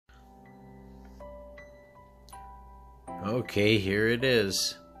Okay, here it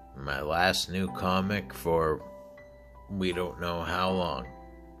is. My last new comic for we don't know how long.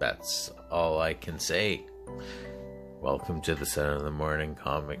 That's all I can say. Welcome to the Sun in the Morning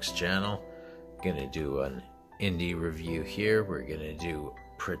Comics channel. Gonna do an indie review here. We're gonna do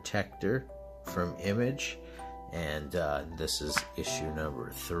Protector from Image. And this is issue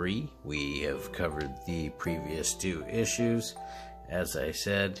number 3. We have covered the previous 2 issues. As I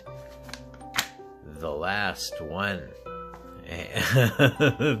said, the last one.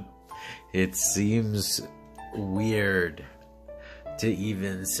 It seems weird to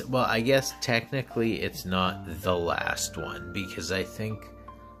even... Well, I guess technically it's not the last one, because I think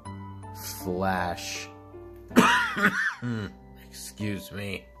Flash... Excuse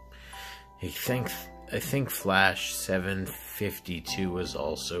me. I think Flash 752 was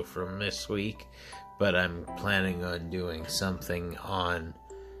also from this week, but I'm planning on doing something on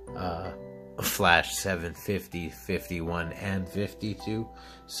Flash 750, 51, and 52.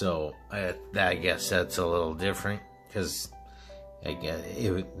 So I guess that's a little different, because I guess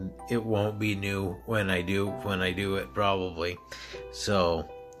it won't be new when I do it probably. So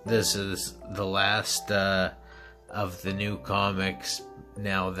this is the last of the new comics.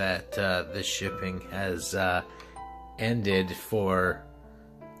 Now that the shipping has ended for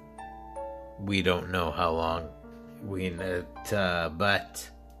we don't know how long, but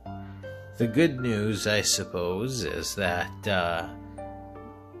the good news, I suppose, is that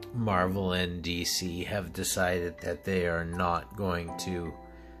Marvel and DC have decided that they are not going to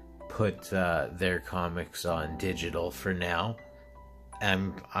put their comics on digital for now.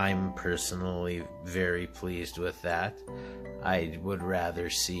 I'm personally very pleased with that. I would rather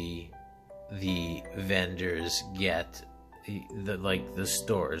see the vendors get the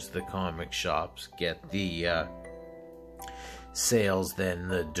stores, the comic shops get the sales than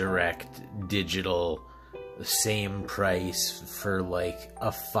the direct digital same price for like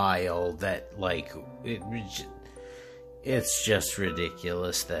a file that it's just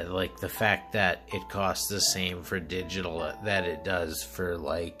ridiculous that the fact that it costs the same for digital that it does for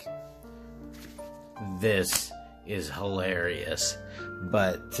this is hilarious.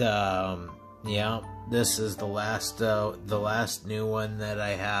 But yeah, this is the last new one that I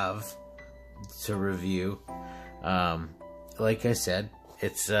have to review. Like I said,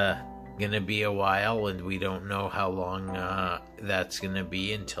 it's gonna be a while, and we don't know how long that's gonna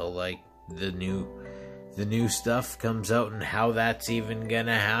be until the new stuff comes out, and how that's even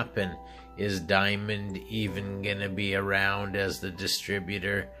gonna happen. Is Diamond even gonna be around as the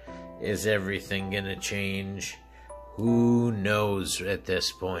distributor? Is everything gonna change? Who knows at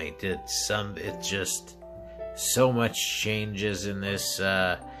this point? It's just so much changes in this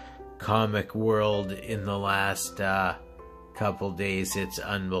comic world in the last couple days. It's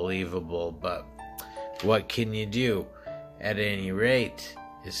unbelievable, but what can you do? At any rate,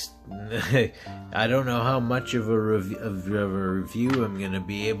 I don't know how much of a review I'm gonna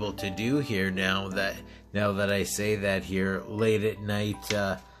be able to do here now that I say that here late at night,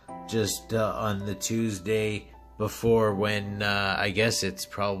 just on the Tuesday before, when I guess it's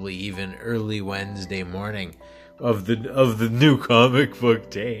probably even early Wednesday morning of the new comic book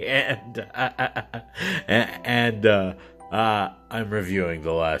day, and I'm reviewing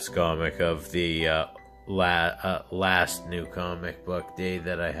the last comic of the last new comic book day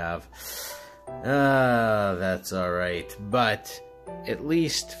that I have. That's alright, but at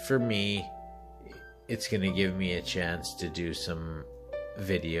least for me, it's gonna give me a chance to do some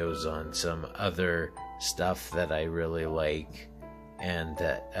videos on some other stuff that I really like, and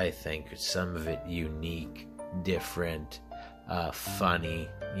that I think some of it unique, different, funny,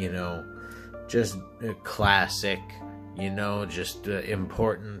 just classic, just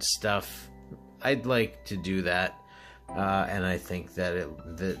important stuff. I'd like to do that, and I think that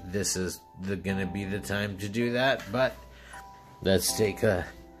this is gonna be the time to do that. But let's take I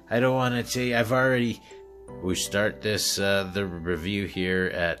don't want to tell you. We start the review here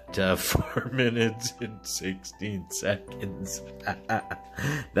at 4 minutes and 16 seconds.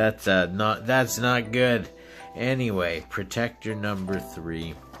 That's not good. Anyway, Protector number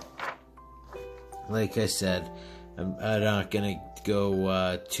 3. Like I said, I'm not gonna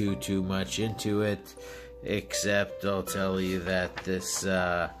go too much into it, except I'll tell you that this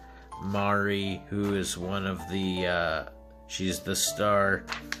Mari, who is one of the she's the star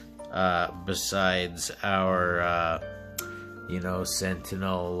besides our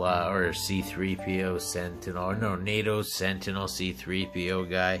Sentinel or C-3PO Sentinel, no, NATO Sentinel C-3PO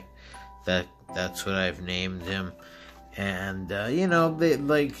guy. That's what I've named him. And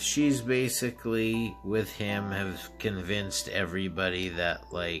she's basically with him have convinced everybody that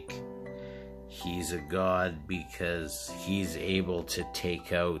he's a god because he's able to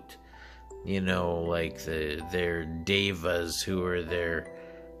take out, you know, like their devas, who are their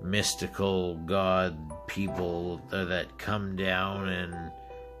mystical god people that come down and,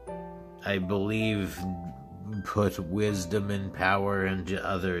 I believe, put wisdom and power into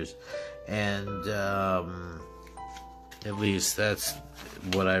others. And at least that's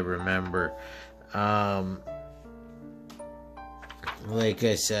what I remember. Like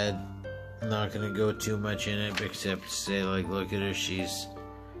I said, I'm not gonna go too much in it, except to say, like, look at her. She's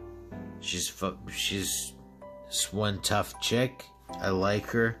one tough chick. I like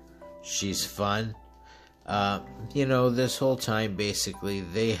her. She's fun. You know, this whole time, basically,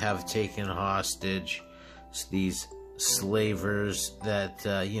 they have taken hostage these slavers that,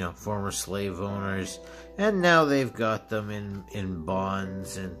 you know, former slave owners, and now they've got them in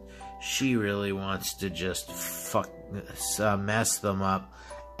bonds, and she really wants to just mess them up.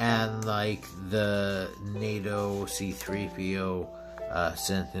 And, like, the NATO C-3PO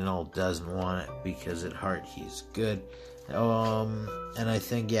Sentinel doesn't want it because at heart he's good. And I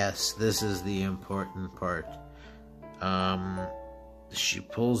think, yes, this is the important part. She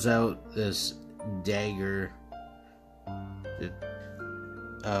pulls out this dagger, or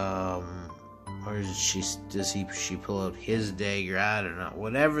does she pull out his dagger? I don't know.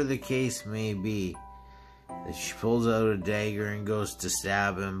 Whatever the case may be, she pulls out a dagger and goes to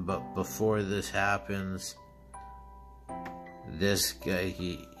stab him. But before this happens, this guy,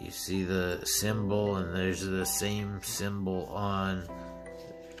 you see the symbol, and there's the same symbol on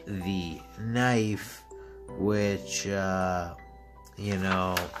the knife, which, you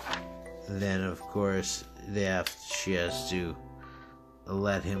know, then of course she has to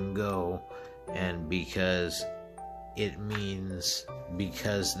let him go, and because that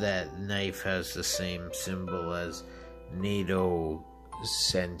knife has the same symbol as NATO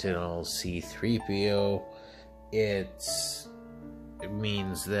Sentinel C-3PO, it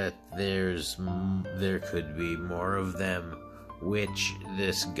means that there could be more of them, which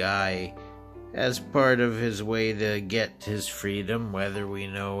this guy, as part of his way to get his freedom, whether we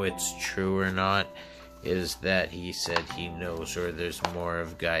know it's true or not, is that he said he knows, or there's more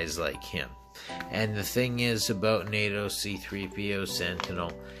of guys like him. And the thing is about NATO C-3PO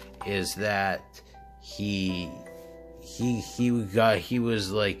Sentinel is that he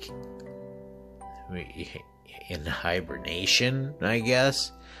was like in hibernation, I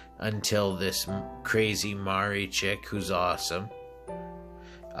guess, until this crazy Mari chick, who's awesome,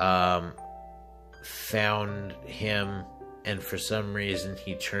 found him, and for some reason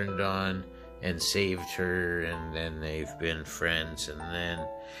he turned on and saved her, and then they've been friends. And then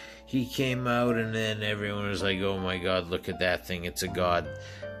he came out, and then everyone was like, oh my god, look at that thing, it's a god,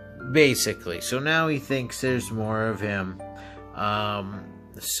 basically. So now he thinks there's more of him,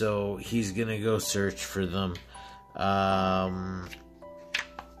 so he's gonna go search for them.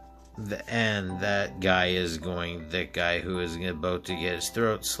 And that guy who is about to get his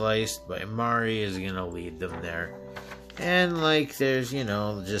throat sliced by Mari is gonna lead them there. And, like, there's, you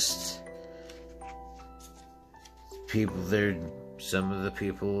know, just some of the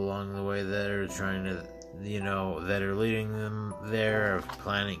people along the way that are trying to, you know, that are leading them there are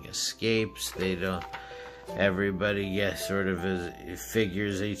planning escapes. Everybody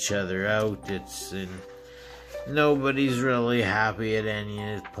figures each other out. Nobody's really happy at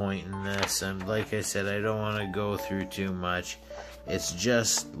any point in this, and like I said, I don't want to go through too much. It's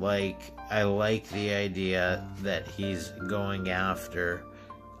just like, I like the idea that he's going after,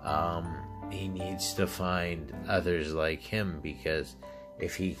 he needs to find others like him, because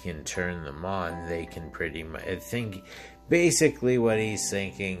if he can turn them on, they can pretty much, I think, basically what he's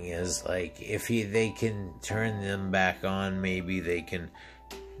thinking is, like, if they can turn them back on, maybe they can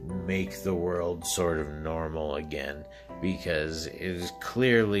make the world sort of normal again, because it is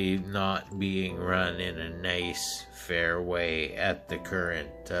clearly not being run in a nice, fair way at the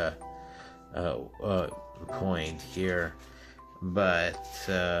current point here. But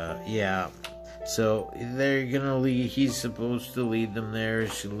yeah, so they're gonna lead. He's supposed to lead them there.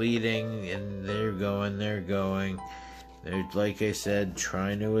 She's leading, and they're going. They're, like I said,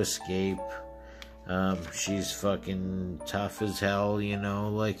 trying to escape. She's fucking tough as hell, you know,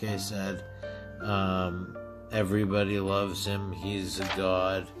 like I said. Everybody loves him. He's a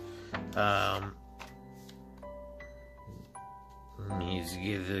god. He's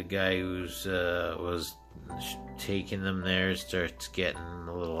the guy who's was taking them there starts getting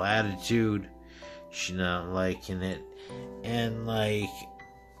a little attitude. She's not liking it, and, like,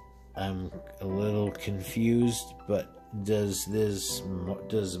 I'm a little confused, but does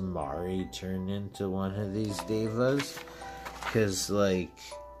Mari turn into one of these devas? Because, like,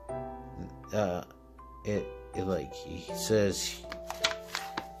 it like he says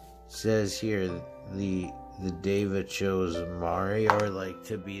here, the Deva chose Mari, or like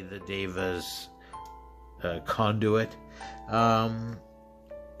to be the Deva's conduit,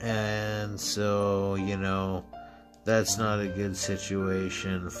 and so, you know, that's not a good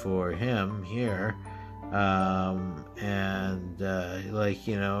situation for him here, and like,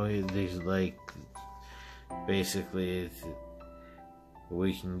 you know, he's like, basically,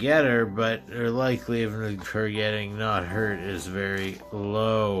 we can get her, but her likelihood of her getting not hurt is very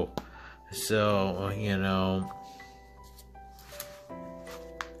low. So, you know,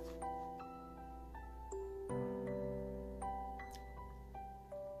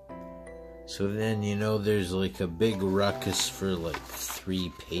 so then, you know, there's like a big ruckus for like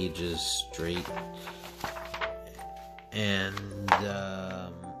 3 pages straight, and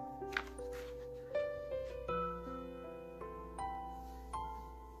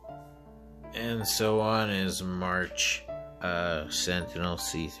so on is March, Sentinel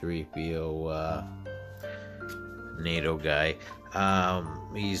C-3PO, NATO guy.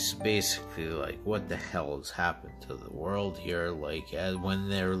 He's basically like, what the hell has happened to the world here? Like, when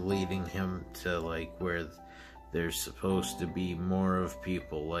they're leading him to like where there's supposed to be more of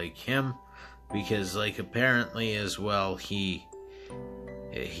people like him, because like apparently as well he's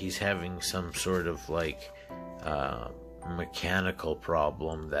having some sort of like mechanical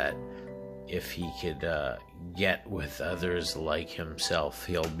problem that if he could get with others like himself,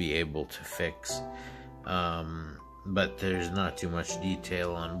 he'll be able to fix. But there's not too much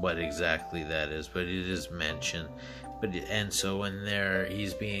detail on what exactly that is, but it is mentioned. And so when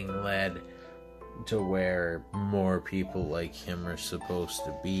he's being led to where more people like him are supposed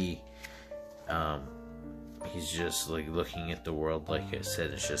to be, he's just like looking at the world, like I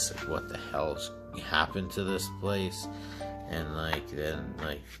said, it's just like, what the hell's happened to this place? And like, then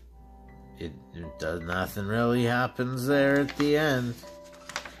like, it does, nothing really happens there at the end.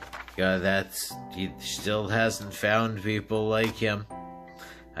 God, he still hasn't found people like him.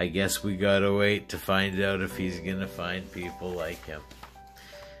 I guess we gotta wait to find out if he's gonna find people like him.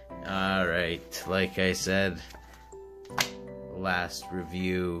 Alright, like I said, last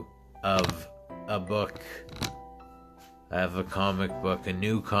review of a book. I have a comic book, a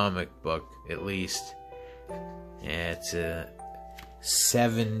new comic book, at least. Yeah, it's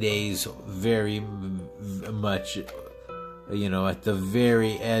 7 days, very much, you know, at the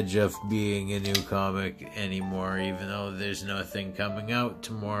very edge of being a new comic anymore, even though there's nothing coming out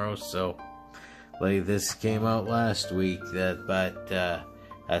tomorrow. So, like, this came out last week, but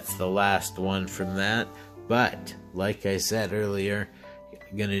that's the last one from that. But, like I said earlier,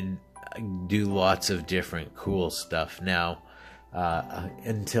 I'm gonna do lots of different cool stuff now.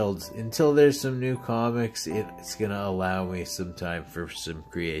 Until there's some new comics, it's gonna allow me some time for some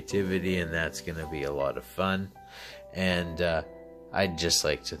creativity, and that's gonna be a lot of fun. And I'd just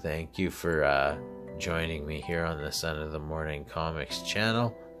like to thank you for joining me here on the Son of the Morning Comics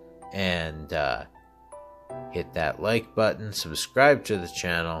channel, and hit that like button, subscribe to the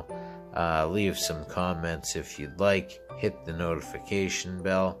channel, leave some comments if you'd like, hit the notification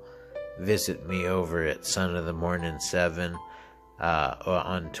bell, visit me over at Son of the Morning 7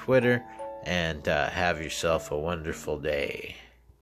 on Twitter, and have yourself a wonderful day.